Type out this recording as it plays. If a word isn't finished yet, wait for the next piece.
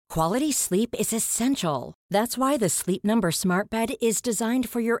Quality sleep is essential. That's why the Sleep Number Smart Bed is designed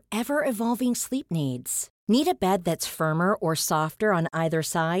for your ever-evolving sleep needs. Need a bed that's firmer or softer on either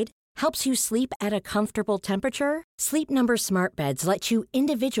side? Helps you sleep at a comfortable temperature? Sleep Number Smart Beds let you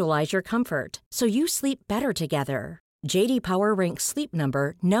individualize your comfort, so you sleep better together. J.D. Power ranks Sleep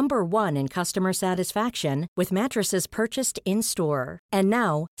Number number 1 in customer satisfaction with mattresses purchased in-store. And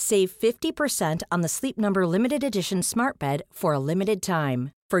now, save 50% on the Sleep Number Limited Edition Smart Bed for a limited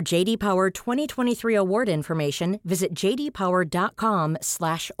time. For J.D. Power 2023 award information, visit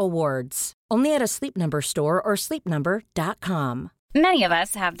jdpower.com/awards. Only at a Sleep Number store or sleepnumber.com. Many of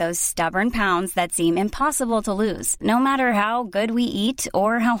us have those stubborn pounds that seem impossible to lose, no matter how good we eat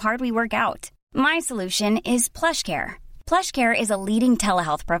or how hard we work out. My solution is PlushCare. PlushCare is a leading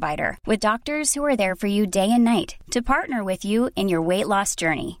telehealth provider with doctors who are there for you day and night to partner with you in your weight loss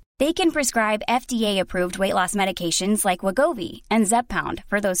journey. They can prescribe FDA-approved weight loss medications like Wegovy and Zepbound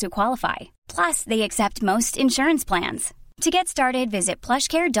for those who qualify. Plus, they accept most insurance plans. To get started, visit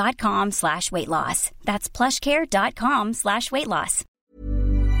plushcare.com/weightloss. That's plushcare.com/weightloss.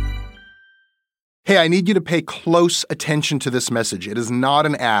 Hey, I need you to pay close attention to this message. It is not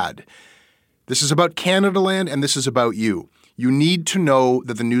an ad. This is about Canadaland, and this is about you. You need to know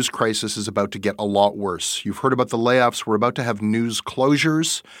that the news crisis is about to get a lot worse. You've heard about the layoffs. We're about to have news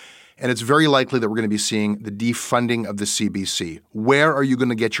closures, and it's very likely that we're going to be seeing the defunding of the CBC. Where are you going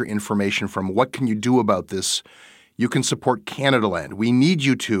to get your information from? What can you do about this? You can support Canadaland. We need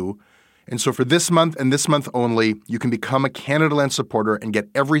you to. And so for this month and this month only, you can become a Canadaland supporter and get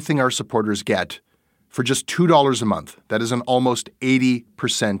everything our supporters get for just $2 a month. That is an almost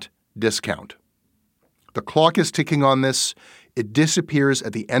 80% discount. The clock is ticking on this. It disappears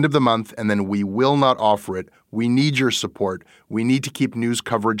at the end of the month, and then we will not offer it. We need your support. We need to keep news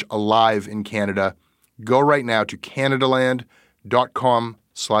coverage alive in Canada. Go right now to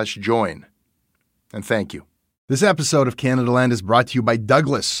canadaland.com/join. And thank you. This episode of Canadaland is brought to you by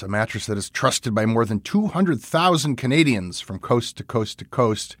Douglas, a mattress that is trusted by more than 200,000 Canadians from coast to coast to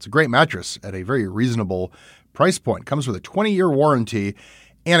coast. It's a great mattress at a very reasonable price point. Comes with a 20-year warranty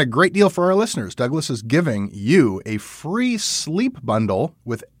and a great deal for our listeners. Douglas is giving you a free sleep bundle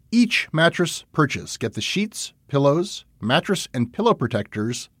with each mattress purchase. Get the sheets, pillows, mattress, and pillow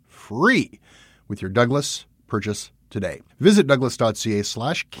protectors free with your Douglas purchase today. Visit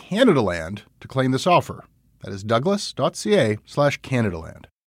douglas.ca/Canadaland to claim this offer. That is douglas.ca/Canadaland.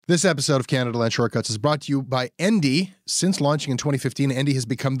 This episode of Canadaland Shortcuts is brought to you by Endy. Since launching in 2015, Endy has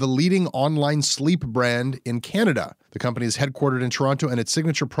become the leading online sleep brand in Canada. The company is headquartered in Toronto, and its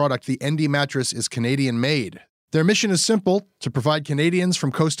signature product, the Endy mattress, is Canadian-made. Their mission is simple: to provide Canadians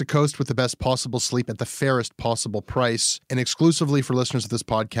from coast to coast with the best possible sleep at the fairest possible price. And exclusively for listeners of this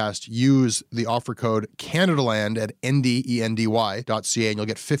podcast, use the offer code CanadaLand at endy.ca, and you'll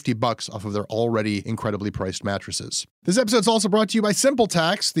get $50 off of their already incredibly priced mattresses. This episode is also brought to you by Simple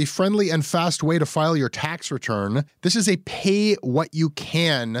Tax, the friendly and fast way to file your tax return. This is a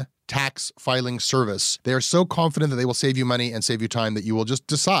pay-what-you-can tax filing service. They are so confident that they will save you money and save you time that you will just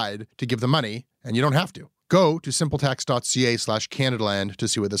decide to give them money, and you don't have to. Go to simpletax.ca/Canadaland to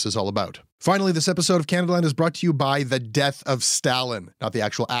see what this is all about. Finally, this episode of Canadaland is brought to you by The Death of Stalin. Not the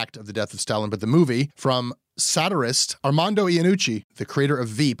actual act of the death of Stalin, but the movie. From satirist Armando Iannucci, the creator of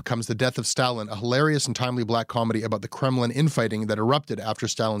Veep, comes The Death of Stalin, a hilarious and timely black comedy about the Kremlin infighting that erupted after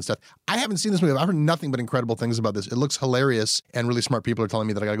Stalin's death. I haven't seen this movie. I've heard nothing but incredible things about this. It looks hilarious, and really smart people are telling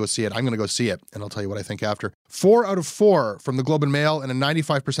me that I gotta go see it. I'm gonna go see it, and I'll tell you what I think after. 4 out of 4 from the Globe and Mail and a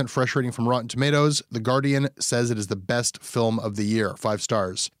 95% fresh rating from Rotten Tomatoes. The Guardian says it is the best film of the year. 5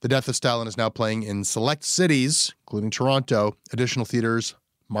 stars. The Death of Stalin is now playing in select cities, including Toronto. Additional theaters,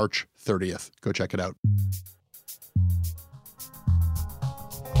 March 30th. Go check it out.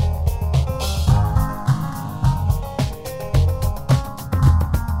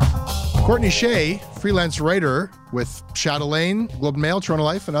 Courtney Shea, freelance writer with Chatelaine, Globe and Mail, Toronto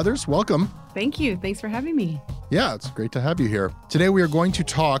Life, and others. Welcome. Thank you. Thanks for having me. Yeah, it's great to have you here. Today we are going to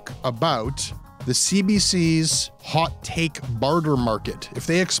talk about the CBC's hot take barter market. If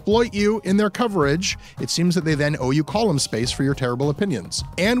they exploit you in their coverage, it seems that they then owe you column space for your terrible opinions.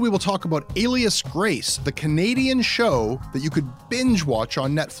 And we will talk about Alias Grace, the Canadian show that you could binge watch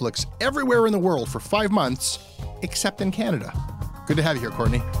on Netflix everywhere in the world for 5 months, except in Canada. Good to have you here,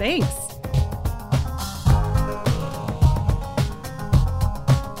 Courtney. Thanks.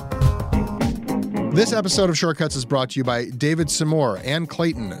 This episode of Shortcuts is brought to you by David Seymour, Ann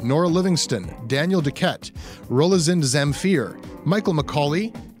Clayton, Nora Livingston, Daniel Duquette, Rolazind Zamfir, Michael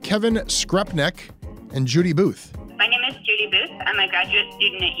McCauley, Kevin Skrepnek, and Judy Booth. My name is Judy Booth. I'm a graduate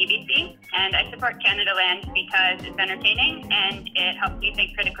student at UBC. And I support Canadaland because it's entertaining and it helps me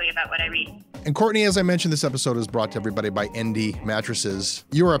think critically about what I read. And Courtney, as I mentioned, this episode is brought to everybody by ND Mattresses.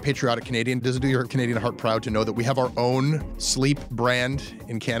 You are a patriotic Canadian. Does it do your Canadian heart proud to know that we have our own sleep brand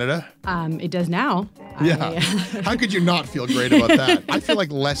in Canada? It does now. Yeah. How could you not feel great about that? I feel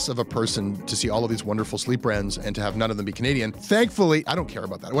like less of a person to see all of these wonderful sleep brands and to have none of them be Canadian. Thankfully, I don't care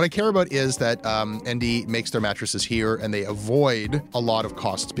about that. What I care about is that ND makes their mattresses here and they avoid a lot of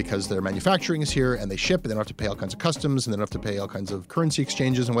costs because their manufacturing is here and they ship and they don't have to pay all kinds of customs and they don't have to pay all kinds of currency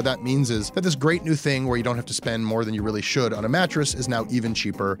exchanges. And what that means is that this great new thing where you don't have to spend more than you really should on a mattress is now even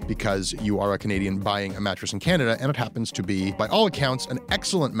cheaper because you are a Canadian buying a mattress in Canada, and it happens to be, by all accounts, an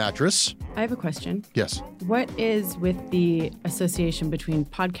excellent mattress. I have a question. Yes. What is with the association between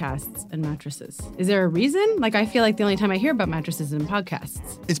podcasts and mattresses? Is there a reason? Like, I feel like the only time I hear about mattresses is in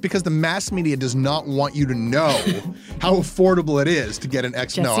podcasts. It's because the mass media does not want you to know how affordable it is to get an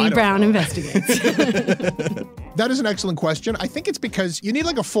Jesse Brown investigates. That is an excellent question. I think it's because you need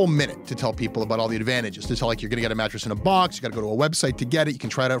like a full minute to tell people about all the advantages, to tell like you're going to get a mattress in a box, you got to go to a website to get it, you can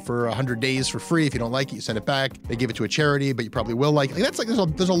try it out for 100 days for free. If you don't like it, you send it back. They give it to a charity, but you probably will like it. That's like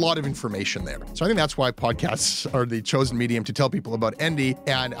there's a lot of information there. So I think that's why podcasts are the chosen medium to tell people about ND.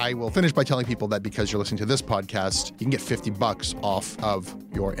 And I will finish by telling people that because you're listening to this podcast, you can get $50 off of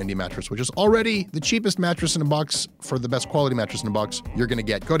your ND mattress, which is already the cheapest mattress in a box for the best quality mattress in a box you're going to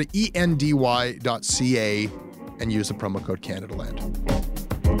get. Go to endy.ca and use the promo code CanadaLand.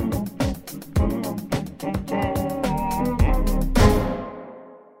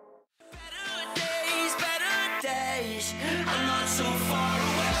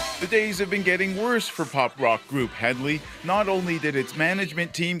 The days have been getting worse for pop rock group Hedley. Not only did its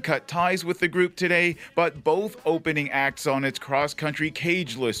management team cut ties with the group today, but both opening acts on its cross-country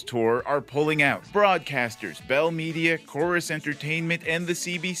Cageless tour are pulling out. Broadcasters Bell Media, Chorus Entertainment, and the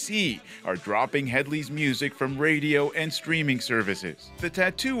CBC are dropping Hedley's music from radio and streaming services. The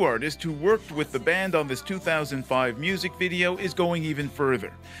tattoo artist who worked with the band on this 2005 music video is going even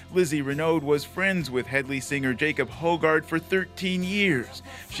further. Lizzie Renaud was friends with Hedley singer Jacob Hoggard for 13 years.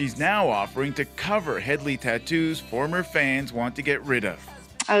 She's now offering to cover Hedley tattoos former fans want to get rid of.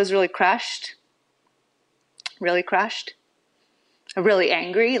 I was really crushed, really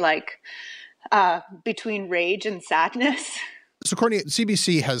angry, between rage and sadness. So, Courtney,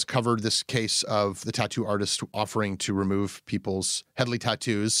 CBC has covered this case of the tattoo artist offering to remove people's Hedley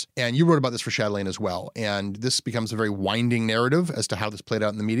tattoos. And you wrote about this for Chatelaine as well. And this becomes a very winding narrative as to how this played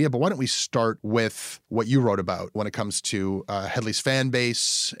out in the media. But why don't we start with what you wrote about when it comes to Hedley's fan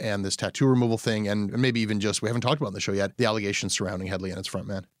base and this tattoo removal thing, and maybe even just, we haven't talked about on the show yet, the allegations surrounding Hedley and its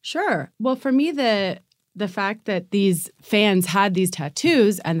frontman. Sure. Well, for me, the fact that these fans had these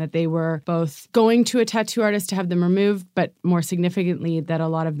tattoos and that they were both going to a tattoo artist to have them removed, but more significantly that a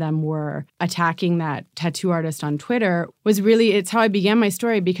lot of them were attacking that tattoo artist on Twitter was really, it's how I began my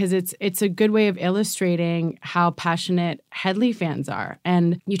story, because it's a good way of illustrating how passionate Hedley fans are.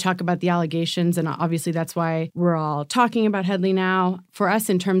 And you talk about the allegations, and obviously that's why we're all talking about Hedley now. For us,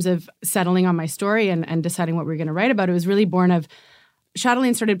 in terms of settling on my story and deciding what we were going to write about, it was really born of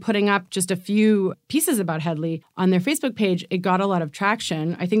Chatelaine started putting up just a few pieces about Hedley on their Facebook page. It got a lot of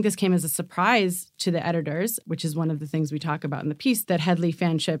traction. I think this came as a surprise to the editors, which is one of the things we talk about in the piece, that Hedley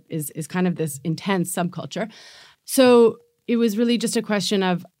fanship is kind of this intense subculture. So it was really just a question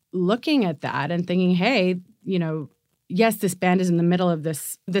of looking at that and thinking, hey, yes, this band is in the middle of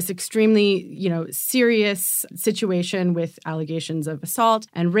this extremely, serious situation with allegations of assault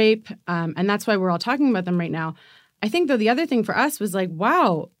and rape. And that's why we're all talking about them right now. I think, though, the other thing for us was like,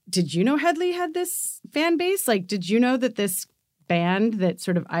 wow, did you know Hedley had this fan base? Like, did you know that this band that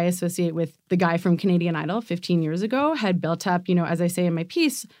sort of I associate with the guy from Canadian Idol 15 years ago had built up, as I say in my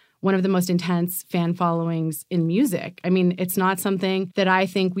piece, one of the most intense fan followings in music? I mean, it's not something that I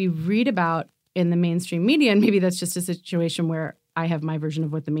think we read about in the mainstream media, and maybe that's just a situation where I have my version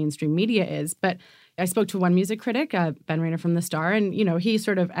of what the mainstream media is. But I spoke to one music critic, Ben Rayner from The Star, and, he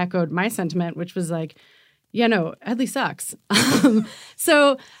sort of echoed my sentiment, which was like, yeah, no, Hedley sucks.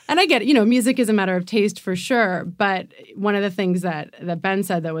 So, and I get it, music is a matter of taste for sure. But one of the things that Ben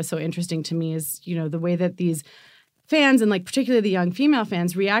said that was so interesting to me is, the way that these fans, and particularly the young female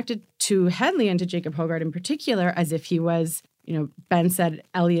fans, reacted to Hedley and to Jacob Hoggard in particular as if he was, Ben said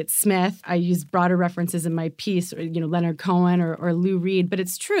Elliott Smith. I use broader references in my piece, or, Leonard Cohen or Lou Reed. But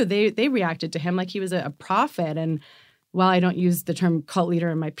it's true. They reacted to him like he was a prophet. And while I don't use the term cult leader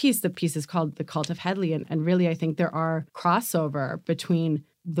in my piece, the piece is called The Cult of Hedley. And really, I think there are crossover between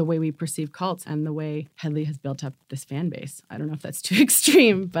the way we perceive cults and the way Hedley has built up this fan base. I don't know if that's too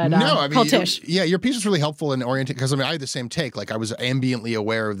extreme, but no, I mean, cultish. Your piece was really helpful in orienting, because I mean, I had the same take. Like, I was ambiently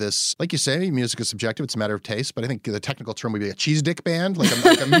aware of this. Like you say, music is subjective; it's a matter of taste. But I think the technical term would be a cheese dick band, like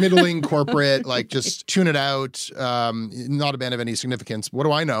a middling corporate, like just tune it out. Not a band of any significance. What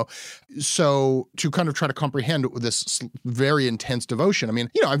do I know? So to kind of try to comprehend this very intense devotion. I mean,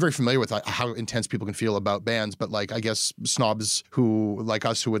 I'm very familiar with how intense people can feel about bands, but like, I guess snobs who like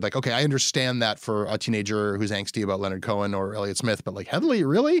us who would like, okay, I understand that for a teenager who's angsty about Leonard Cohen or Elliott Smith, but like Hedley,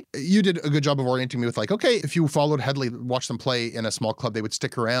 really? You did a good job of orienting me with like, okay, if you followed Hedley, watched them play in a small club, they would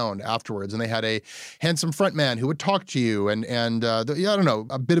stick around afterwards, and they had a handsome frontman who would talk to you, and I don't know,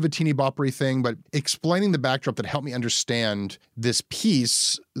 a bit of a teeny boppery thing, but explaining the backdrop that helped me understand this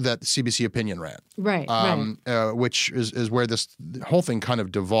piece that the CBC Opinion ran. Right. Which is where this whole thing kind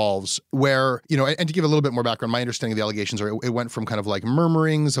of devolves, where, and to give a little bit more background, my understanding of the allegations are it went from kind of like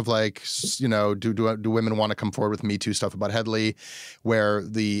murmurings of like, do women want to come forward with Me Too stuff about Hedley, where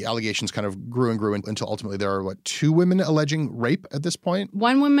the allegations kind of grew and grew until ultimately there are, 2 women alleging rape at this point?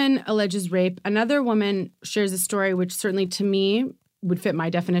 One woman alleges rape. Another woman shares a story which certainly to me would fit my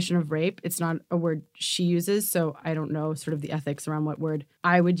definition of rape. It's not a word she uses, so I don't know sort of the ethics around what word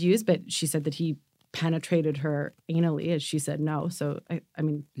I would use, but she said that he penetrated her anally, as she said no. So, I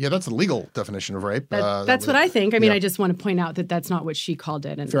mean... Yeah, that's the legal definition of rape. That's what I think. I mean, I just want to point out that that's not what she called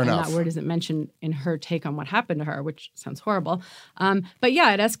it. And that word isn't mentioned in her take on what happened to her, which sounds horrible. But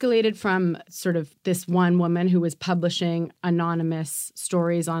yeah, it escalated from sort of this one woman who was publishing anonymous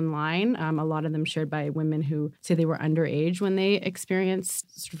stories online, a lot of them shared by women who say they were underage when they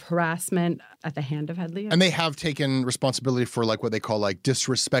experienced sort of harassment at the hand of Hedley. And they have taken responsibility for like what they call like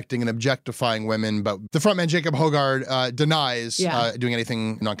disrespecting and objectifying women. But the frontman, Jacob Hogard, denies doing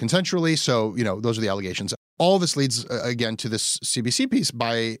anything non-consensually. So, those are the allegations. All of this leads, again, to this CBC piece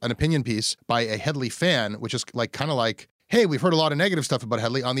by an opinion piece by a Hedley fan, which is like kind of like, hey, we've heard a lot of negative stuff about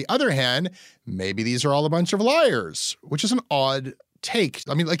Hedley. On the other hand, maybe these are all a bunch of liars, which is an odd take.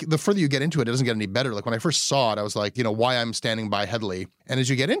 I mean, like, the further you get into it, it doesn't get any better. Like, when I first saw it, I was like, why I'm standing by Hedley. And as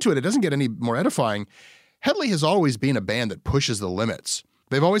you get into it, it doesn't get any more edifying. Hedley has always been a band that pushes the limits.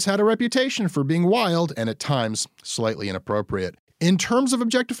 They've always had a reputation for being wild and at times slightly inappropriate. In terms of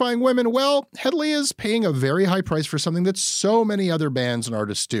objectifying women, well, Hedley is paying a very high price for something that so many other bands and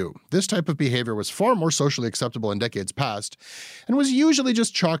artists do. This type of behavior was far more socially acceptable in decades past and was usually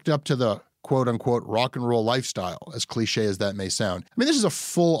just chalked up to the quote-unquote rock and roll lifestyle, as cliche as that may sound. I mean, this is a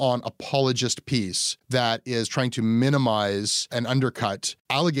full-on apologist piece that is trying to minimize and undercut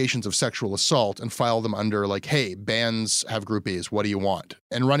allegations of sexual assault and file them under like, hey, bands have groupies, what do you want?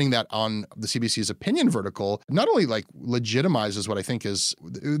 And running that on the CBC's opinion vertical not only like legitimizes what I think is,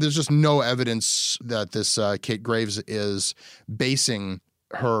 there's just no evidence that this Kate Graves is basing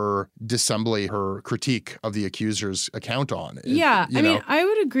her dissembly, her critique of the accuser's account on. Yeah, I mean, I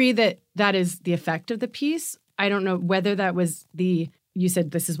would agree that that is the effect of the piece. I don't know whether that was you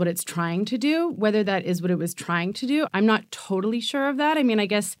said this is what it's trying to do, whether that is what it was trying to do. I'm not totally sure of that. I mean, I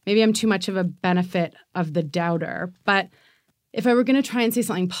guess maybe I'm too much of a benefit of the doubter. But if I were going to try and say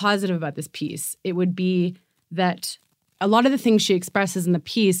something positive about this piece, it would be that a lot of the things she expresses in the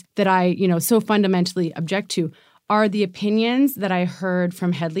piece that I, so fundamentally object to are the opinions that I heard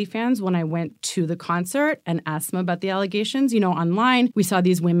from Hedley fans when I went to the concert and asked them about the allegations. Online, we saw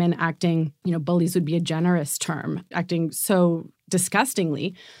these women acting, bullies would be a generous term, acting so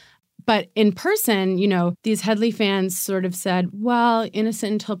disgustingly. But in person, these Hedley fans sort of said, well,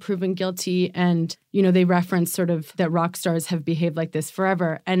 innocent until proven guilty. And, they referenced sort of that rock stars have behaved like this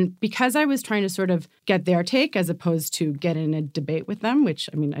forever. And because I was trying to sort of get their take as opposed to get in a debate with them, which,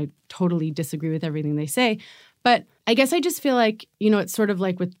 I mean, I totally disagree with everything they say. But I guess I just feel like, it's sort of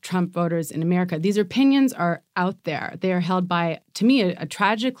like with Trump voters in America. These opinions are out there. They are held by, to me, a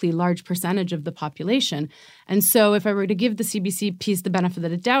tragically large percentage of the population. And so if I were to give the CBC piece the benefit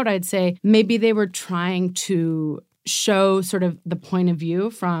of the doubt, I'd say maybe they were trying to show sort of the point of view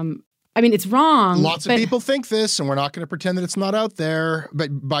from, I mean, it's wrong. Lots of people think this, and we're not going to pretend that it's not out there.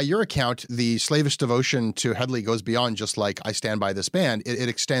 But by your account, the slavish devotion to Hedley goes beyond just like, I stand by this band. It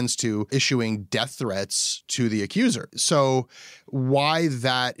extends to issuing death threats to the accuser. So why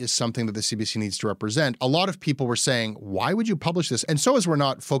that is something that the CBC needs to represent. A lot of people were saying, why would you publish this? And so as we're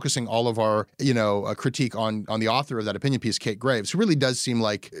not focusing all of our, critique on the author of that opinion piece, Kate Graves, who really does seem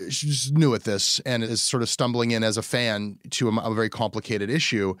like she's new at this and is sort of stumbling in as a fan to a very complicated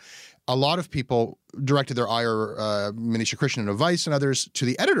issue. A lot of people directed their ire, Manisha Krishnan of Vice and others, to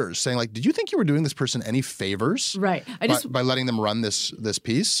the editors, saying, like, did you think you were doing this person any favors? Right. By letting them run this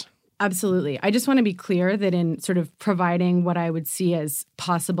piece? Absolutely. I just want to be clear that in sort of providing what I would see as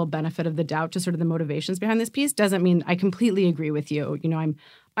possible benefit of the doubt to sort of the motivations behind this piece doesn't mean I completely agree with you. You know,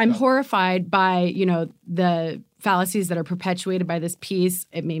 I'm horrified by, you know, the fallacies that are perpetuated by this piece.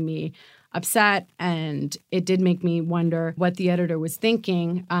 It made me upset, and it did make me wonder what the editor was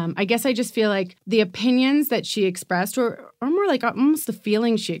thinking. I guess I just feel like the opinions that she expressed, or more like almost the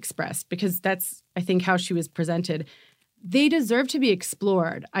feelings she expressed, because that's, I think, how she was presented, they deserve to be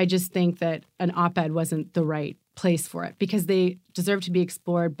explored. I just think that an op-ed wasn't the right place for it, because they deserve to be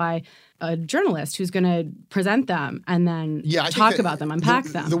explored by a journalist who's going to present them and then talk about them, unpack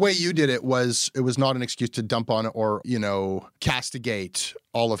them. The way you did it was not an excuse to dump on or, you know, castigate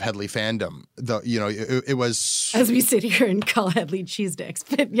all of Hedley fandom. It was... As we sit here and call Hedley cheese dicks.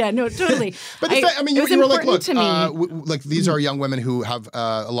 But yeah, no, totally. But you were like, look, these are young women who have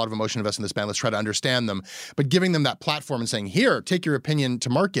a lot of emotion invested in this band. Let's try to understand them. But giving them that platform and saying, here, take your opinion to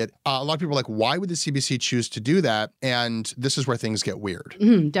market, a lot of people are like, why would the CBC choose to do that? And this is where things get weird.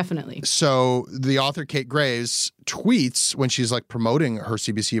 Definitely. So the author, Kate Graves, tweets when she's like promoting her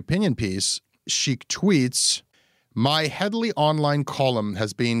CBC opinion piece, she tweets, "My Hedley online column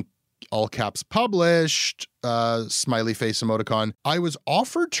has been," all caps, "published," smiley face emoticon. "I was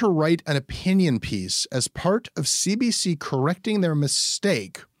offered to write an opinion piece as part of CBC correcting their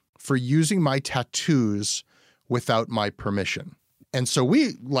mistake for using my tattoos without my permission." And so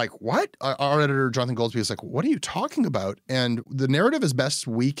we like, what? Our editor, Jonathan Goldsby, is like, what are you talking about? And the narrative, as best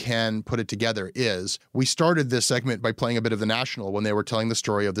we can put it together, is we started this segment by playing a bit of The National when they were telling the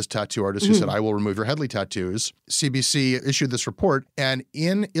story of this tattoo artist who said, "I will remove your Hedley tattoos." CBC issued this report, and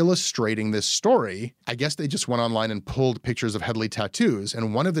in illustrating this story, I guess they just went online and pulled pictures of Hedley tattoos.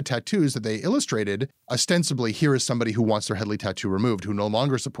 And one of the tattoos that they illustrated, ostensibly, here is somebody who wants their Hedley tattoo removed, who no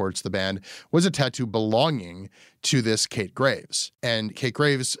longer supports the band, was a tattoo belonging to this Kate Graves. And Kate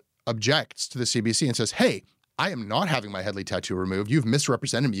Graves objects to the CBC and says, "Hey, I am not having my Hedley tattoo removed. You've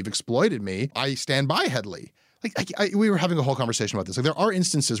misrepresented me. You've exploited me. I stand by Hedley." We were having a whole conversation about this. Like, there are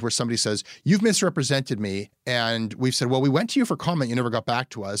instances where somebody says, "You've misrepresented me," and we've said, "Well, we went to you for comment. You never got back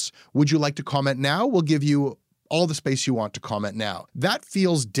to us. Would you like to comment now? We'll give you all the space you want to comment now." That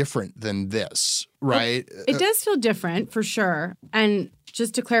feels different than this, right? It does feel different, for sure. And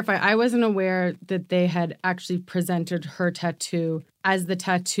just to clarify, I wasn't aware that they had actually presented her tattoo as the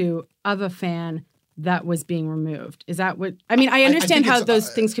tattoo of a fan that was being removed. Is that what... I mean, I understand how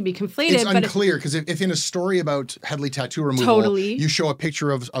those things could be conflated. It's unclear, because if in a story about Hedley tattoo removal, you show a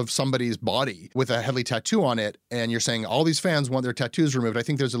picture of somebody's body with a Hedley tattoo on it, and you're saying all these fans want their tattoos removed, I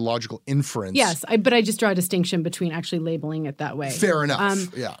think there's a logical inference. Yes, but I just draw a distinction between actually labeling it that way. Fair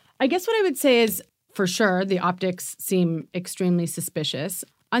enough, yeah. I guess what I would say is, for sure, the optics seem extremely suspicious.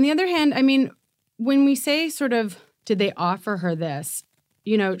 On the other hand, I mean, when we say sort of, did they offer her this?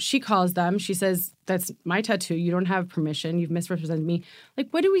 You know, she calls them. She says, "That's my tattoo. You don't have permission. You've misrepresented me." Like,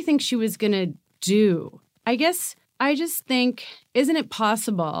 what do we think she was going to do? I guess I just think, isn't it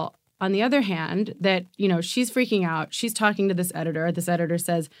possible, on the other hand, that, you know, she's freaking out. She's talking to this editor. This editor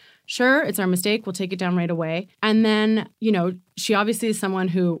says, "Sure, it's our mistake. We'll take it down right away." And then, you know, she obviously is someone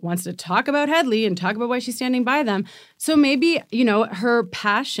who wants to talk about Hedley and talk about why she's standing by them. So maybe, you know, her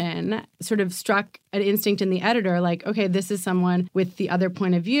passion sort of struck an instinct in the editor, like, okay, this is someone with the other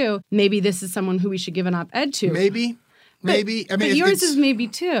point of view. Maybe this is someone who we should give an op-ed to. Maybe. I mean, but yours is maybe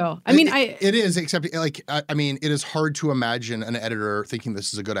too. I mean, it is, except like, I mean, it is hard to imagine an editor thinking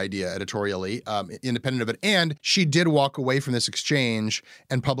this is a good idea editorially, independent of it. And she did walk away from this exchange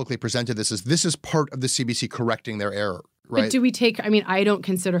and publicly presented this as part of the CBC correcting their error. Right. But do we take, I mean, I don't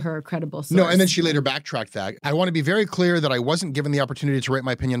consider her a credible source. No, and then she later backtracked that. I want to be very clear that I wasn't given the opportunity to write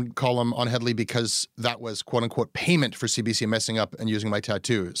my opinion column on Hedley because that was, quote unquote, payment for CBC messing up and using my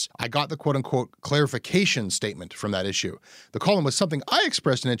tattoos. I got the, quote unquote, clarification statement from that issue. The column was something I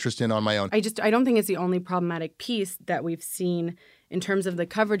expressed an interest in on my own. I don't think it's the only problematic piece that we've seen in terms of the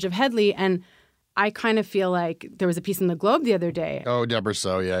coverage of Hedley. And I kind of feel like there was a piece in the Globe the other day. Oh, Deborah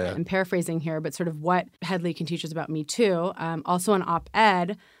So, yeah. I'm paraphrasing here, but sort of what Hedley can teach us about Me Too. Also an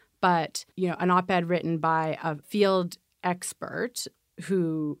op-ed, but, you know, an op-ed written by a field expert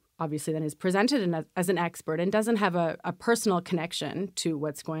who obviously then is presented as an expert and doesn't have a personal connection to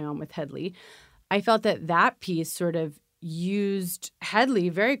what's going on with Hedley. I felt that piece sort of used Hedley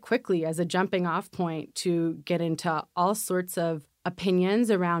very quickly as a jumping off point to get into all sorts of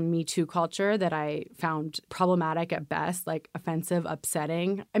opinions around Me Too culture that I found problematic at best, like offensive,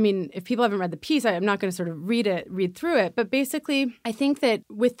 upsetting. I mean, if people haven't read the piece, I'm not going to sort of read through it. But basically, I think that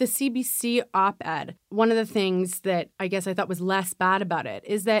with the CBC op-ed, one of the things that I guess I thought was less bad about it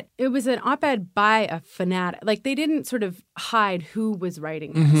is that it was an op-ed by a fanatic. Like, they didn't sort of hide who was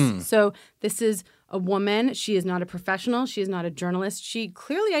writing this. So this is a woman. She is not a professional. She is not a journalist. She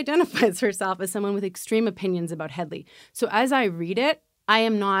clearly identifies herself as someone with extreme opinions about Hedley. So as I read it, I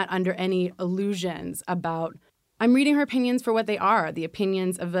am not under any illusions about. I'm reading her opinions for what they are, the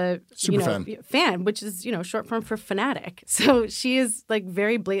opinions of a fan, which is, short form for fanatic. So she is like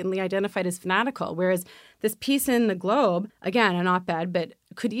very blatantly identified as fanatical, whereas this piece in the Globe, again, an op-ed, but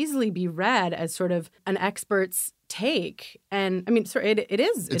could easily be read as sort of an expert's take. And I mean, sorry, it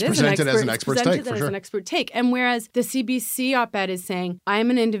is. It's presented as an expert's take, for sure. An expert take. And whereas the CBC op-ed is saying, I'm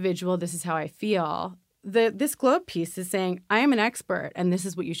an individual, this is how I feel. This Globe piece is saying, I am an expert, and this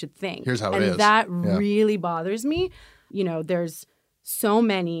is what you should think. Here's how it is. And that really bothers me. There's so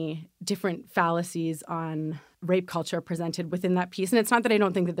many different fallacies on rape culture presented within that piece. And it's not that I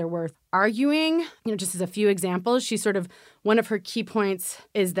don't think that they're worth arguing. Just as a few examples, one of her key points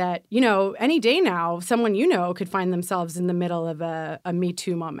is that, any day now, someone could find themselves in the middle of a Me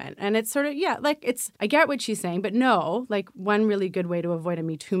Too moment. And it's sort of, I get what she's saying, but no, one really good way to avoid a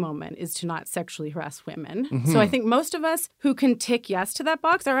Me Too moment is to not sexually harass women. Mm-hmm. So I think most of us who can tick yes to that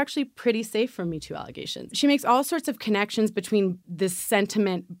box are actually pretty safe from Me Too allegations. She makes all sorts of connections between this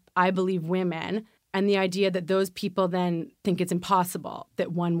sentiment, I believe women, and the idea that those people then think it's impossible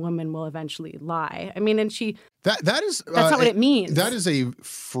that one woman will eventually lie. I mean, and that's not what it means. That is a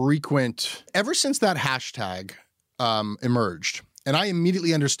frequent, ever since that hashtag emerged, and I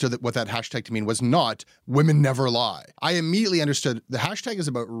immediately understood that what that hashtag to mean was not women never lie. I immediately understood the hashtag is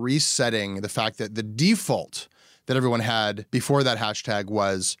about resetting the fact that the default that everyone had before that hashtag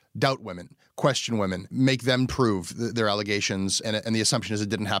was doubt women, question women, make them prove their allegations, and the assumption is it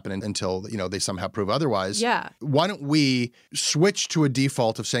didn't happen until they somehow prove otherwise. Yeah. Why don't we switch to a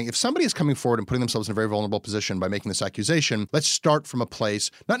default of saying if somebody is coming forward and putting themselves in a very vulnerable position by making this accusation, let's start from a place,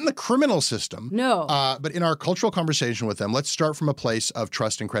 not in the criminal system, but in our cultural conversation with them, let's start from a place of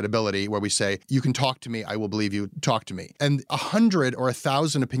trust and credibility where we say, you can talk to me, I will believe you, talk to me. And 100 or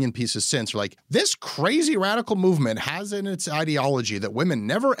 1,000 opinion pieces since are like, this crazy radical movement has in its ideology that women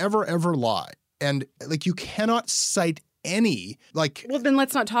never, ever, ever lie. And you cannot cite any well, then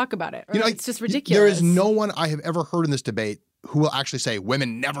let's not talk about it. It's just ridiculous. There is no one I have ever heard in this debate who will actually say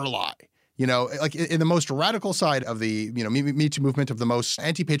women never lie. In the most radical side of the, Me Too movement, of the most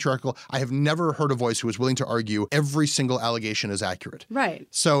anti-patriarchal, I have never heard a voice who is willing to argue every single allegation is accurate. Right.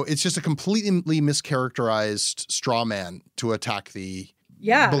 So it's just a completely mischaracterized straw man to attack the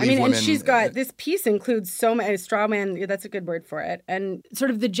and she's got, this piece includes so many, straw man, that's a good word for it. And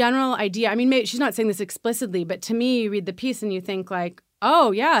sort of the general idea, I mean, maybe she's not saying this explicitly, but to me, you read the piece and you think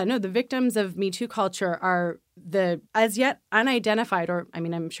the victims of Me Too culture are the as yet unidentified, or, I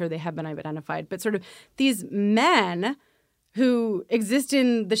mean, I'm sure they have been identified, but sort of these men who exist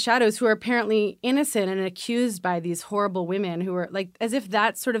in the shadows, who are apparently innocent and accused by these horrible women who are as if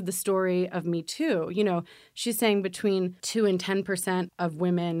that's sort of the story of Me Too. She's saying between 2 and 10% of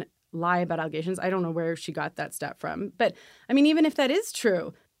women lie about allegations. I don't know where she got that stat from. But I mean, even if that is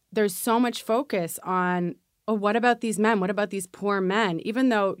true, there's so much focus on, what about these men? What about these poor men? Even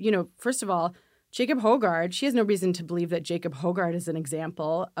though, first of all, Jacob Hogard, she has no reason to believe that Jacob Hogard is an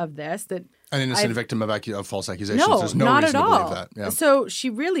example of this. That an innocent victim of false accusations. No, there's no not reason at to all. believe that. Yeah. So she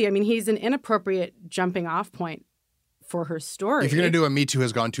really, he's an inappropriate jumping off point for her story. If you're going to do a Me Too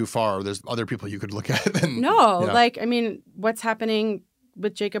has gone too far, there's other people you could look at. What's happening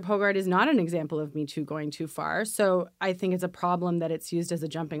with Jacob Hogard is not an example of Me Too going too far. So I think it's a problem that it's used as a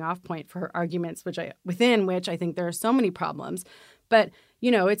jumping off point for her arguments, within which I think there are so many problems. But,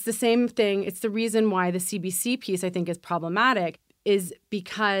 it's the same thing. It's the reason why the CBC piece, I think, is problematic, is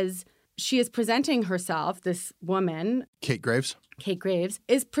because she is presenting herself, this woman, Kate Graves,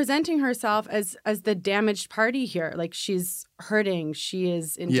 is presenting herself as the damaged party here. She's hurting. She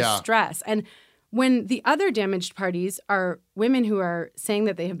is in distress. And when the other damaged parties are women who are saying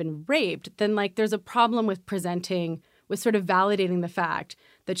that they have been raped, then there's a problem with sort of validating the fact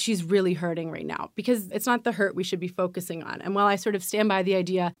that she's really hurting right now, because it's not the hurt we should be focusing on. And while I sort of stand by the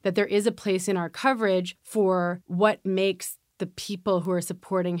idea that there is a place in our coverage for what makes the people who are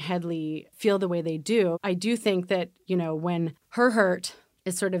supporting Hedley feel the way they do, I do think that, when her hurt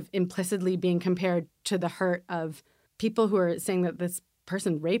is sort of implicitly being compared to the hurt of people who are saying that this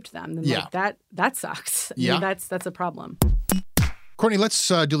person raped them, then that sucks. I mean, that's a problem. Courtney, let's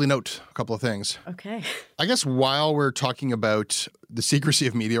duly note a couple of things. Okay. I guess while we're talking about the secrecy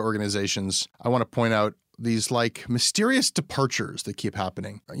of media organizations, I want to point out these like mysterious departures that keep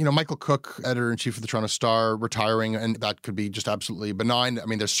happening. You know, Michael Cook, editor-in-chief of the Toronto Star, retiring, and that could be just absolutely benign. I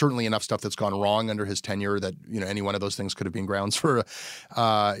mean, there's certainly enough stuff that's gone wrong under his tenure that, you know, any one of those things could have been grounds for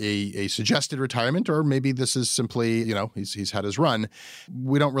a suggested retirement, or maybe this is simply, you know, he's had his run.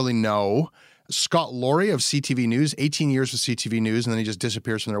 We don't really know. Scott Laurie of CTV News, 18 years with CTV News, and then he just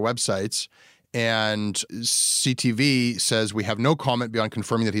disappears from their websites. And CTV says, we have no comment beyond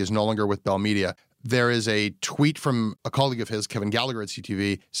confirming that he is no longer with Bell Media. There is a tweet from a colleague of his, Kevin Gallagher at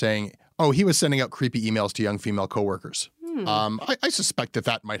CTV, saying, oh, he was sending out creepy emails to young female coworkers. I suspect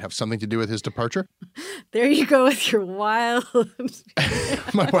that might have something to do with his departure. There you go with your wild...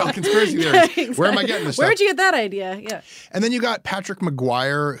 My wild conspiracy theories. Yeah, exactly. Where am I getting this stuff? Where'd you get that idea? Yeah. And then you got Patrick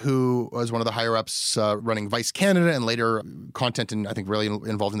McGuire, who was one of the higher-ups running Vice Canada and later content and I think really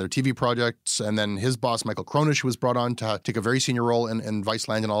involved in their TV projects. And then his boss, Michael Cronish, who was brought on to take a very senior role in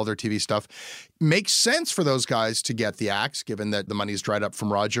Viceland and all of their TV stuff. Makes sense for those guys to get the axe, given that the money's dried up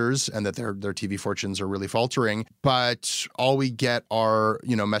from Rogers and that their TV fortunes are really faltering. But all we get are,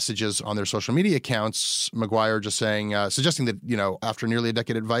 you know, messages on their social media accounts. McGuire just saying, suggesting that, you know, after nearly a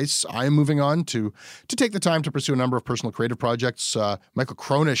decade at Vice, I am moving on to take the time to pursue a number of personal creative projects. Michael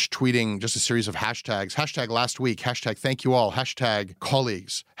Cronish tweeting just a series of hashtags. Hashtag last week. Hashtag thank you all. Hashtag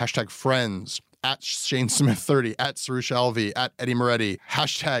colleagues. Hashtag friends. At Shane Smith 30, at Sarush Alvi, at Eddie Moretti,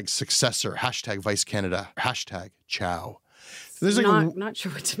 hashtag successor, hashtag Vice Canada, hashtag ciao. There's not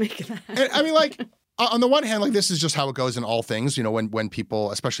sure what to make of that. And, I mean, like, on the one hand, like, this is just how it goes in all things. You know, when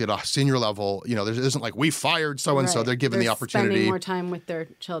people, especially at a senior level, you know, there isn't like, we fired so-and-so. Right. They're given the opportunity. Spending more time with their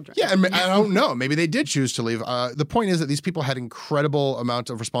children. Yeah, and I don't know. Maybe they did choose to leave. The point is that these people had incredible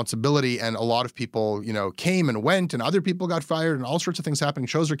amount of responsibility, and a lot of people, you know, came and went, and other people got fired, and all sorts of things happening.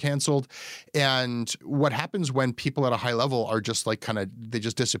 Shows are canceled. And what happens when people at a high level are just like they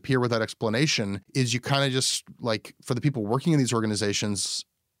just disappear without explanation is you kind of just like, for the people working in these organizations,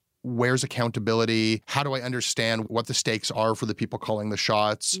 where's accountability? How do I understand what the stakes are for the people calling the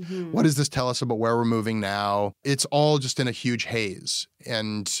shots? Mm-hmm. What does this tell us about where we're moving now? It's all just in a huge haze.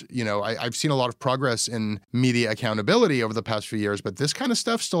 And, you know, I've seen a lot of progress in media accountability over the past few years, but this kind of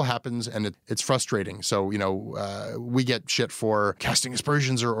stuff still happens, and it's frustrating. So, you know, we get shit for casting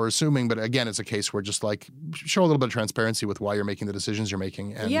aspersions or assuming, but again, it's a case where just like show a little bit of transparency with why you're making the decisions you're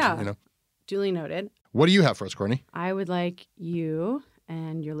making. And, yeah, you know. Duly noted. What do you have for us, Courtney? I would like you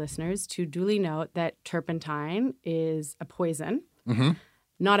and your listeners to duly note that turpentine is a poison,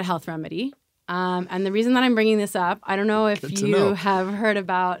 not a health remedy. And the reason that I'm bringing this up, I don't know if you have heard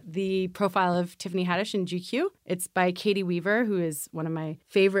about the profile of Tiffany Haddish in GQ. It's by Katie Weaver, who is one of my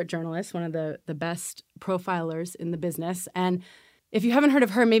favorite journalists, one of the best profilers in the business. And if you haven't heard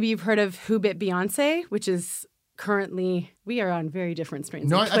of her, maybe you've heard of Who Bit Beyonce, which is currently, we are on very different strains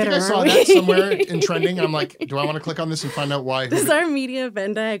No, of Twitter, I think I saw that somewhere in trending. I'm like, do I want to click on this and find out why? Does our media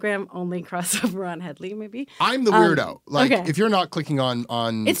Venn diagram only cross over on Headley, maybe? I'm the weirdo. Like, okay. If you're not clicking on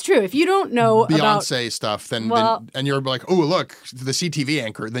it's true. If you don't know Beyonce stuff, then and you're like, oh, look, the CTV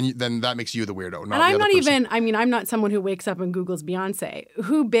anchor, then that makes you the weirdo. Not and I'm the not other person. even, I mean, I'm not someone who wakes up and Googles Beyonce.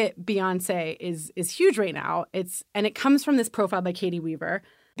 Who Bit Beyonce is huge right now. And it comes from this profile by Katie Weaver.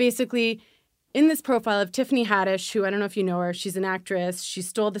 Basically, in this profile of Tiffany Haddish, who I don't know if you know her, she's an actress. She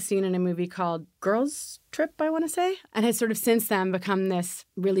stole the scene in a movie called Girls Trip, I want to say, and has sort of since then become this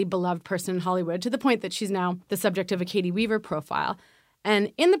really beloved person in Hollywood to the point that she's now the subject of a Katie Weaver profile.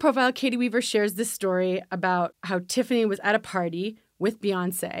 And in the profile, Katie Weaver shares this story about how Tiffany was at a party with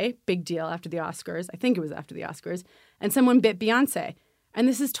Beyonce, big deal after the Oscars. I think it was after the Oscars, and someone bit Beyonce. And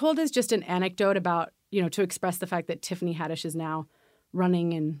this is told as just an anecdote about, you know, to express the fact that Tiffany Haddish is now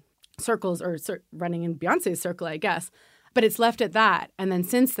running in circles or running in Beyonce's circle, I guess. But it's left at that. And then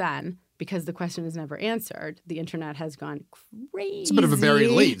since then, because the question is never answered, the internet has gone crazy. It's a bit of a buried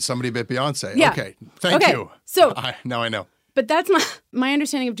lead. Somebody bit Beyonce. Yeah. Okay. Thank you. So now I know. But that's my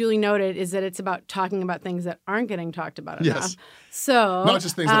understanding of duly noted is that it's about talking about things that aren't getting talked about enough. Yes. So not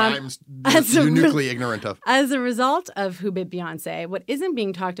just things that I'm uniquely ignorant of. As a result of Who Bit Beyonce, what isn't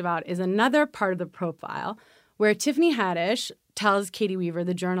being talked about is another part of the profile where Tiffany Haddish tells Katie Weaver,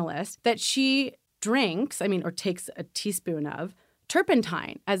 the journalist, that she drinks, or takes a teaspoon of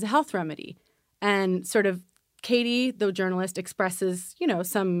turpentine as a health remedy. And sort of Katie, the journalist, expresses,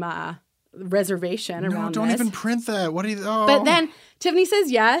 some reservation around this. No, don't even print that. What do you... Oh. But then Tiffany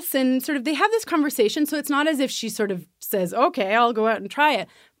says yes, and sort of they have this conversation, so it's not as if she sort of says, okay, I'll go out and try it.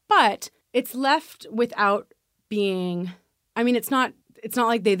 But it's left without being... it's not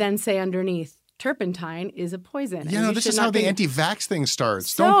like they then say underneath, turpentine is a poison. Yeah, no, this is how the anti-vax thing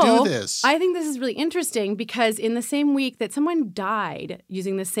starts. So, don't do this. I think this is really interesting because in the same week that someone died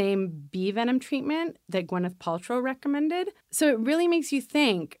using the same bee venom treatment that Gwyneth Paltrow recommended, so it really makes you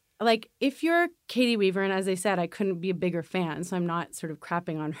think, like, if you're Katie Weaver, and as I said, I couldn't be a bigger fan, so I'm not sort of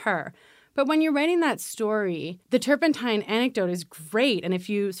crapping on her. But when you're writing that story, the turpentine anecdote is great. And if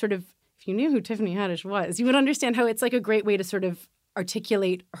you knew who Tiffany Haddish was, you would understand how it's like a great way to sort of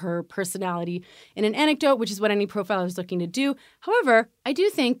articulate her personality in an anecdote, which is what any profiler is looking to do. However, I do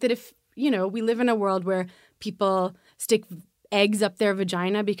think that if, we live in a world where people stick eggs up their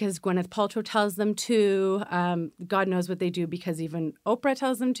vagina because Gwyneth Paltrow tells them to, God knows what they do because even Oprah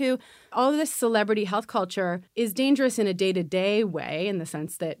tells them to. All of this celebrity health culture is dangerous in a day-to-day way in the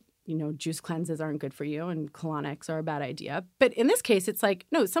sense that, juice cleanses aren't good for you and colonics are a bad idea. But in this case, it's like,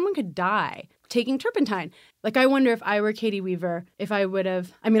 no, someone could die taking turpentine. Like, I wonder if I were Katie Weaver, if I would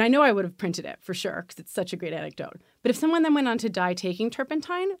have, I know I would have printed it for sure because it's such a great anecdote. But if someone then went on to die taking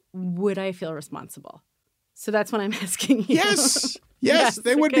turpentine, would I feel responsible? So that's what I'm asking you. Yes,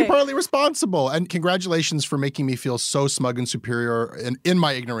 they would be partly responsible. And congratulations for making me feel so smug and superior in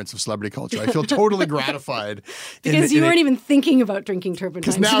my ignorance of celebrity culture. I feel totally gratified. Because you weren't even thinking about drinking turpentine.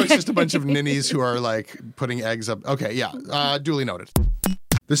 Because now it's just a bunch of ninnies who are like putting eggs up. Okay, yeah, duly noted.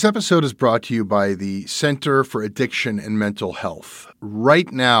 This episode is brought to you by the Center for Addiction and Mental Health.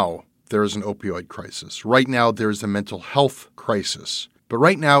 Right now, there is an opioid crisis. Right now, there is a mental health crisis. But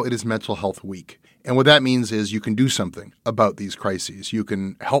right now, it is Mental Health Week. And what that means is you can do something about these crises. You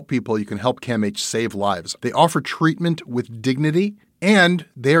can help people. You can help CAMH save lives. They offer treatment with dignity, and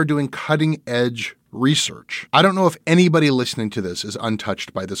they are doing cutting-edge research. I don't know if anybody listening to this is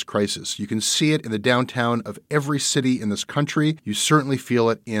untouched by this crisis. You can see it in the downtown of every city in this country. You certainly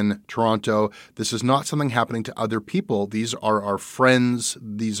feel it in Toronto. This is not something happening to other people. These are our friends.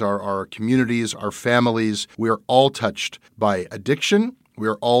 These are our communities, our families. We are all touched by addiction. We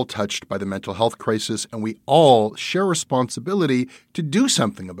are all touched by the mental health crisis, and we all share responsibility to do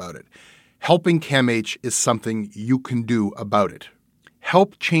something about it. Helping CAMH is something you can do about it.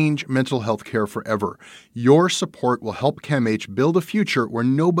 Help change mental health care forever. Your support will help CAMH build a future where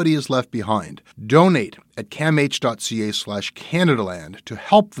nobody is left behind. Donate at camh.ca/Canadaland to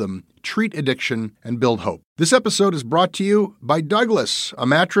help them treat addiction and build hope. This episode is brought to you by Douglas, a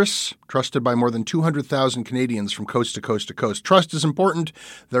mattress trusted by more than 200,000 Canadians from coast to coast to coast. Trust is important.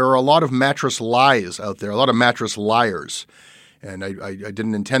 There are a lot of mattress lies out there, a lot of mattress liars. And I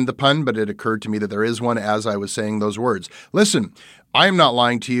didn't intend the pun, but it occurred to me that there is one as I was saying those words. Listen, I am not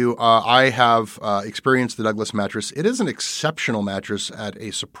lying to you. I have experienced the Douglas mattress. It is an exceptional mattress at a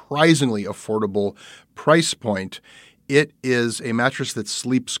surprisingly affordable price point. It is a mattress that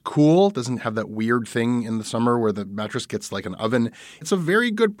sleeps cool, doesn't have that weird thing in the summer where the mattress gets like an oven. It's a very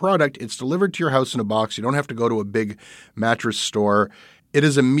good product. It's delivered to your house in a box. You don't have to go to a big mattress store. It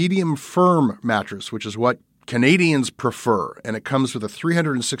is a medium firm mattress, which is what Canadians prefer, and it comes with a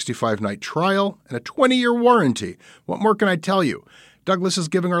 365-night trial and a 20-year warranty. What more can I tell you? Douglas is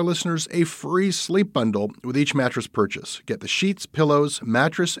giving our listeners a free sleep bundle with each mattress purchase. Get the sheets, pillows,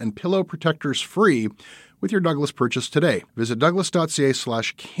 mattress, and pillow protectors free with your Douglas purchase today. Visit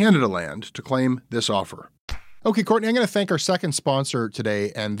douglas.ca/Canadaland to claim this offer. Okay, Courtney, I'm going to thank our second sponsor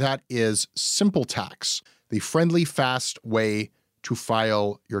today, and that is Simple Tax, the friendly, fast way to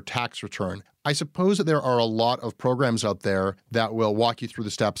file your tax return. I suppose that there are a lot of programs out there that will walk you through the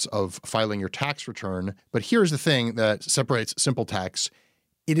steps of filing your tax return. But here's the thing that separates Simple Tax.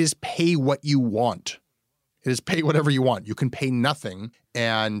 It is pay what you want. It is pay whatever you want. You can pay nothing,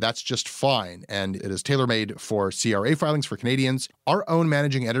 and that's just fine. And it is tailor-made for CRA filings for Canadians. Our own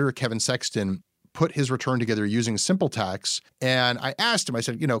managing editor, Kevin Sexton, put his return together using Simple Tax. And I asked him, I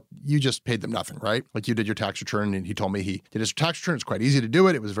said, you just paid them nothing, right? Like you did your tax return. And he told me he did his tax return. It's quite easy to do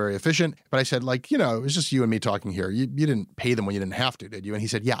it. It was very efficient. But I said, it was just you and me talking here. You didn't pay them when you didn't have to, did you? And he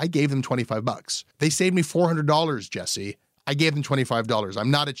said, yeah, I gave them $25. They saved me $400, Jesse. I gave them $25.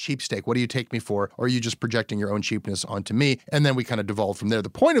 I'm not a cheapskate. What do you take me for? Or are you just projecting your own cheapness onto me? And then we kind of devolved from there. The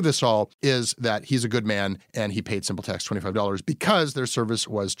point of this all is that he's a good man and he paid Simple Tax $25 because their service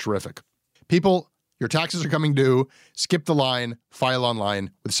was terrific. People, your taxes are coming due. Skip the line, file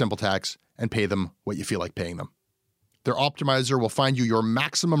online with Simple Tax, and pay them what you feel like paying them. Their optimizer will find you your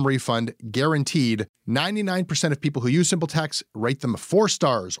maximum refund guaranteed. 99% of people who use Simple Tax rate them 4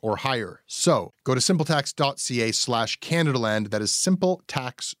 stars or higher. So go to simpletax.ca/Canadaland. That is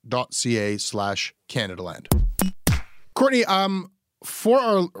simpletax.ca/Canadaland. Courtney, for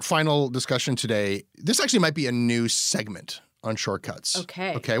our final discussion today, this actually might be a new segment on shortcuts.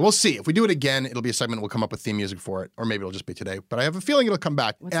 Okay. Okay, we'll see. If we do it again, it'll be a segment. We'll come up with theme music for it, or maybe it'll just be today. But I have a feeling it'll come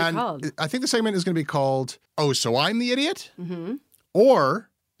back. What's it called? I think the segment is going to be called, "Oh, so I'm the idiot?" Mm-hmm. Or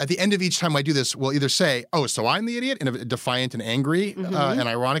at the end of each time I do this, we'll either say, "Oh, so I'm the idiot," in a defiant and angry and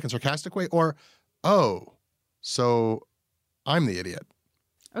ironic and sarcastic way, or, "Oh, so I'm the idiot."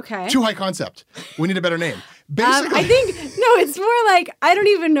 Okay. Too high concept. We need a better name. Basically, I think, no, it's more like, I don't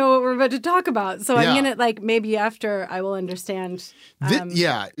even know what we're about to talk about. So Yeah. I'm going to, like, maybe after I will understand.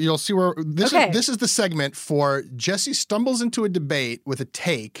 Yeah, you'll see where this is the segment for Jesse stumbles into a debate with a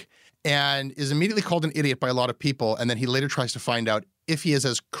take and is immediately called an idiot by a lot of people. And then he later tries to find out if he is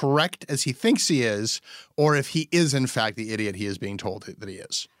as correct as he thinks he is, or if he is, in fact, the idiot he is being told that he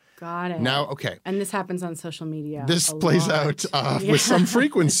is. Got it. Now, okay. And this happens on social media. This plays lot. out with some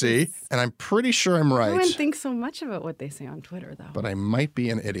frequency, and I'm pretty sure I'm right. Everyone thinks so much about what they say on Twitter, though. But I might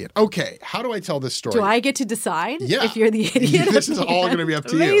be an idiot. Okay, how do I tell this story? Do I get to decide Yeah. if you're the idiot? This is all going to be up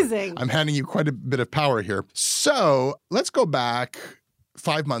to Amazing. you. I'm handing you quite a bit of power here. So let's go back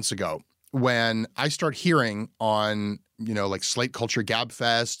 5 months ago when I start hearing on, like Slate Culture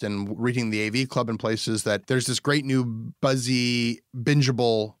Gabfest and reading the AV Club and places that there's this great new buzzy,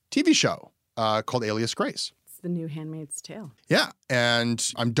 bingeable TV show called Alias Grace. It's the new Handmaid's Tale. Yeah.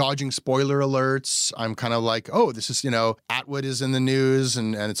 And I'm dodging spoiler alerts. I'm kind of like, oh, this is, Atwood is in the news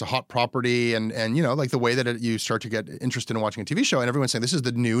and it's a hot property. And like the way that you start to get interested in watching a TV show and everyone's saying this is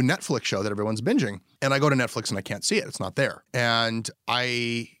the new Netflix show that everyone's binging. And I go to Netflix and I can't see it. It's not there. And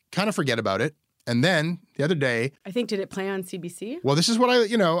I kind of forget about it. And then the other day, I think, did it play on CBC? Well, this is what I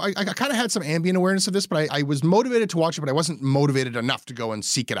kind of had some ambient awareness of this, but I was motivated to watch it, but I wasn't motivated enough to go and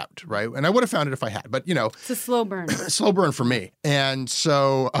seek it out, right? And I would have found it if I had, but It's a slow burn. slow burn for me. And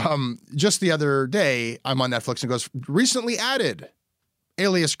so just the other day, I'm on Netflix and it goes, recently added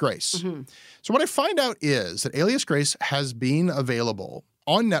Alias Grace. Mm-hmm. So what I find out is that Alias Grace has been available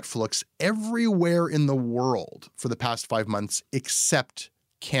on Netflix everywhere in the world for the past 5 months, except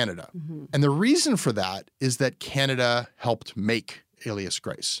Canada. Mm-hmm. And the reason for that is that Canada helped make Alias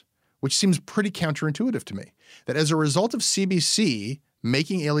Grace, which seems pretty counterintuitive to me. That as a result of CBC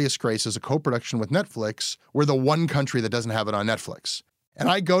making Alias Grace as a co-production with Netflix, we're the one country that doesn't have it on Netflix. And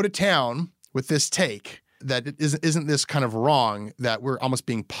I go to town with this take that isn't this kind of wrong that we're almost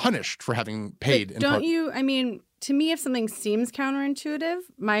being punished for having paid. But to me, if something seems counterintuitive,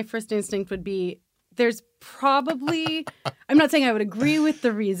 my first instinct would be there's probably, I'm not saying I would agree with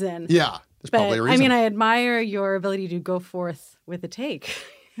the reason. Yeah, there's probably a reason. I admire your ability to go forth with a take.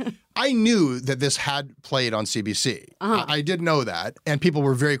 I knew that this had played on CBC. I did know that. And people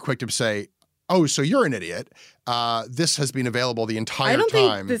were very quick to say, oh, so you're an idiot. This has been available the entire time. I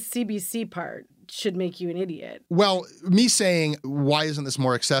don't think the CBC part should make you an idiot. Well, me saying, why isn't this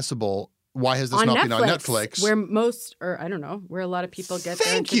more accessible? Why has this not been on Netflix? Where a lot of people get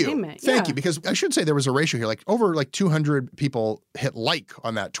their entertainment. Thank you. Because I should say there was a ratio here, like over 200 people hit like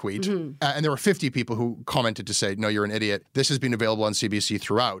on that tweet. Mm-hmm. And there were 50 people who commented to say, no, you're an idiot. This has been available on CBC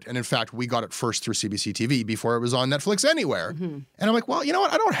throughout. And in fact, we got it first through CBC TV before it was on Netflix anywhere. Mm-hmm. And I'm like, well, you know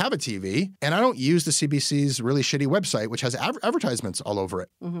what? I don't have a TV and I don't use the CBC's really shitty website, which has advertisements all over it.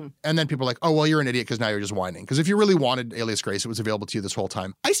 Mm-hmm. And then people are like, oh, well, you're an idiot because now you're just whining. Because if you really wanted Alias Grace, it was available to you this whole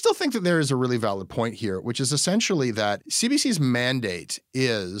time. I still think that there is a really valid point here, which is essentially that CBC's mandate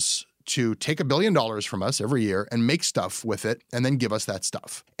is to take $1 billion from us every year and make stuff with it and then give us that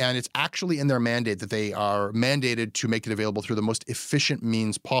stuff. And it's actually in their mandate that they are mandated to make it available through the most efficient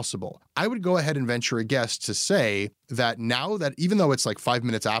means possible. I would go ahead and venture a guess to say that now that even though it's like 5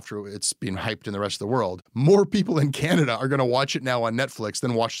 minutes after it's being hyped in the rest of the world, more people in Canada are going to watch it now on Netflix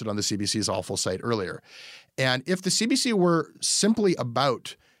than watched it on the CBC's awful site earlier. And if the CBC were simply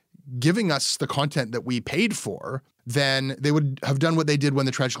about giving us the content that we paid for, then they would have done what they did when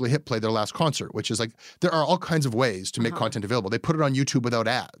the Tragically Hip played their last concert, which is like, there are all kinds of ways to make content available. They put it on YouTube without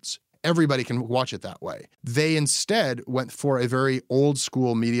ads. Everybody can watch it that way. They instead went for a very old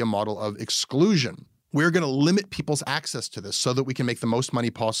school media model of exclusion. We're going to limit people's access to this so that we can make the most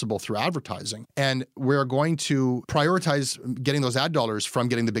money possible through advertising. And we're going to prioritize getting those ad dollars from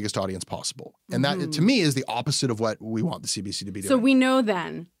getting the biggest audience possible. And that, to me, is the opposite of what we want the CBC to be doing. So we know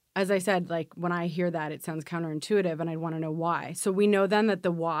then, as I said, like when I hear that, it sounds counterintuitive and I'd want to know why. So we know then that the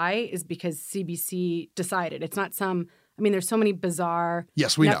why is because CBC decided. It's not there's so many bizarre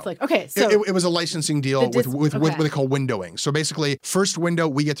Yes, we Netflix. know. Okay, so it was a licensing deal with what they call windowing. So basically, first window,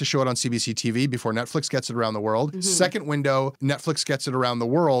 we get to show it on CBC TV before Netflix gets it around the world. Mm-hmm. Second window, Netflix gets it around the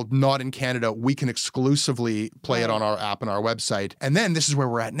world, not in Canada. We can exclusively play it on our app and our website. And then this is where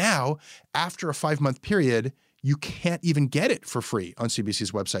we're at now. After a 5-month period, you can't even get it for free on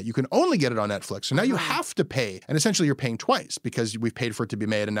CBC's website. You can only get it on Netflix. So now you have to pay. And essentially you're paying twice because we've paid for it to be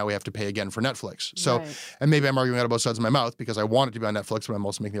made and now we have to pay again for Netflix. So, and maybe I'm arguing out of both sides of my mouth because I want it to be on Netflix, but I'm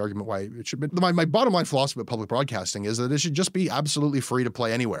also making the argument why it should be. My bottom line philosophy of public broadcasting is that it should just be absolutely free to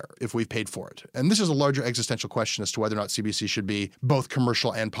play anywhere if we've paid for it. And this is a larger existential question as to whether or not CBC should be both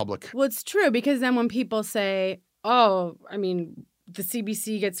commercial and public. Well, it's true because then when people say, oh, I mean, the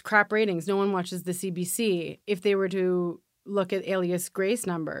CBC gets crap ratings, no one watches the CBC. If they were to look at Alias Grace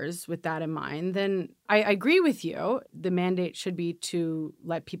numbers with that in mind, then I agree with you. The mandate should be to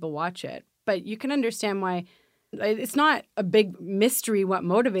let people watch it. But you can understand why it's not a big mystery what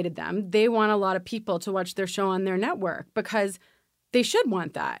motivated them. They want a lot of people to watch their show on their network because they should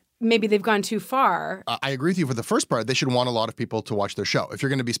want that. Maybe they've gone too far. I agree with you for the first part. They should want a lot of people to watch their show. If you're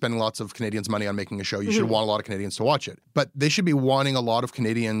going to be spending lots of Canadians' money on making a show, you should want a lot of Canadians to watch it. But they should be wanting a lot of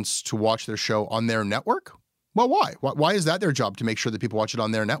Canadians to watch their show on their network? Well, why? Why is that their job to make sure that people watch it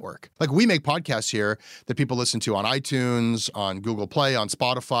on their network? Like we make podcasts here that people listen to on iTunes, on Google Play, on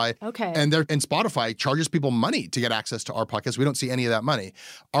Spotify. Okay. And Spotify charges people money to get access to our podcast. We don't see any of that money.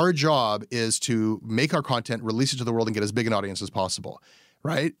 Our job is to make our content, release it to the world, and get as big an audience as possible.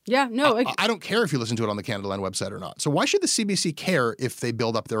 Right? Yeah, no. I don't care if you listen to it on the Canadaland website or not. So why should the CBC care if they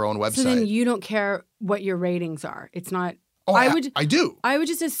build up their own website? So then you don't care what your ratings are. It's not... Oh, I do. I would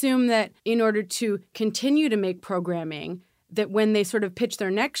just assume that in order to continue to make programming, that when they sort of pitch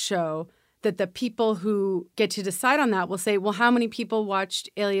their next show, that the people who get to decide on that will say, well, how many people watched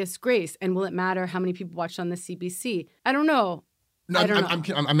Alias Grace? And will it matter how many people watched on the CBC? I don't know. No,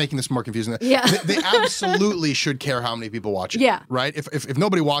 I'm making this more confusing. Yeah. They absolutely should care how many people watch it. Yeah. Right? If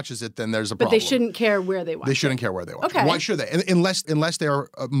nobody watches it, then there's a problem. But they shouldn't care where they watch it. They shouldn't care where they watch it. Okay. Why should they? Unless they are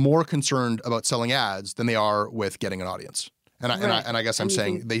more concerned about selling ads than they are with getting an audience. And I guess I'm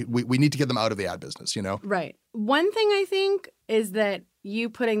saying we need to get them out of the ad business, you know? Right. One thing I think is that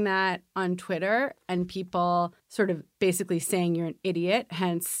you putting that on Twitter and people sort of basically saying you're an idiot,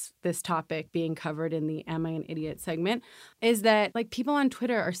 hence this topic being covered in the Am I an Idiot segment, is that like people on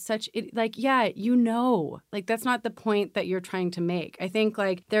Twitter are such, like, yeah, you know, like that's not the point that you're trying to make. I think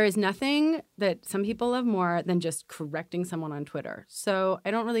like there is nothing that some people love more than just correcting someone on Twitter. So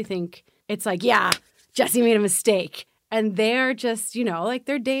I don't really think it's like, yeah, Jesse made a mistake. And they're just, you know, like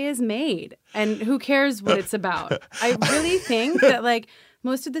their day is made. And who cares what it's about? I really think that like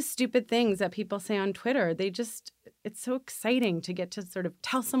most of the stupid things that people say on Twitter, it's so exciting to get to sort of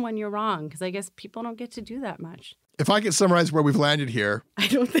tell someone you're wrong. Because I guess people don't get to do that much. If I could summarize where we've landed here,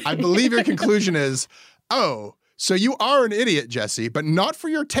 I believe your conclusion is, oh, so you are an idiot, Jesse, but not for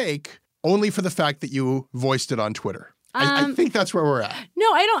your take, only for the fact that you voiced it on Twitter. I think that's where we're at.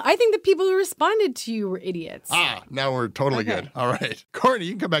 No, I don't. I think the people who responded to you were idiots. Now we're totally good. All right. Courtney,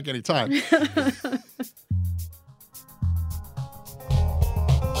 you can come back anytime.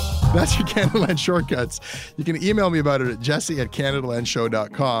 That's your Canadaland Shortcuts. You can email me about it at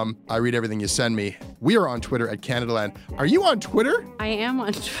jesse@canadalandshow.com. I read everything you send me. We are on Twitter at Canadaland. Are you on Twitter? I am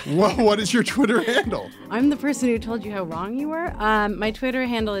on Twitter. What is your Twitter handle? I'm the person who told you how wrong you were. My Twitter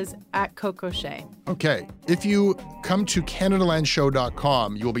handle is @CocoShay. Okay. If you come to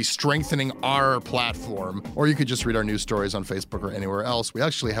CanadaLandShow.com, you will be strengthening our platform. Or you could just read our news stories on Facebook or anywhere else. We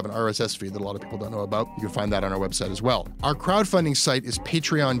actually have an RSS feed that a lot of people don't know about. You can find that on our website as well. Our crowdfunding site is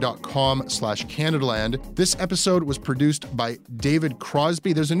patreon.com/Canadaland. This episode was produced by David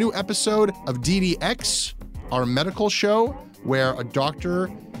Crosby. There's a new episode of DDX, our medical show, where a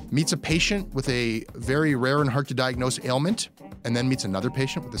doctor meets a patient with a very rare and hard to diagnose ailment, and then meets another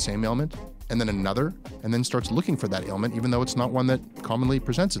patient with the same ailment, and then another, and then starts looking for that ailment, even though it's not one that commonly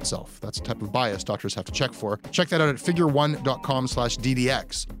presents itself. That's a type of bias doctors have to check for. Check that out at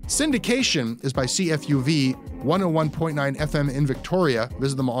figure1.com/DDX. Syndication is by CFUV 101.9 FM in Victoria.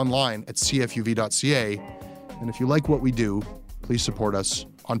 Visit them online at cfuv.ca. And if you like what we do, please support us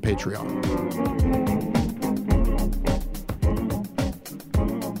on Patreon.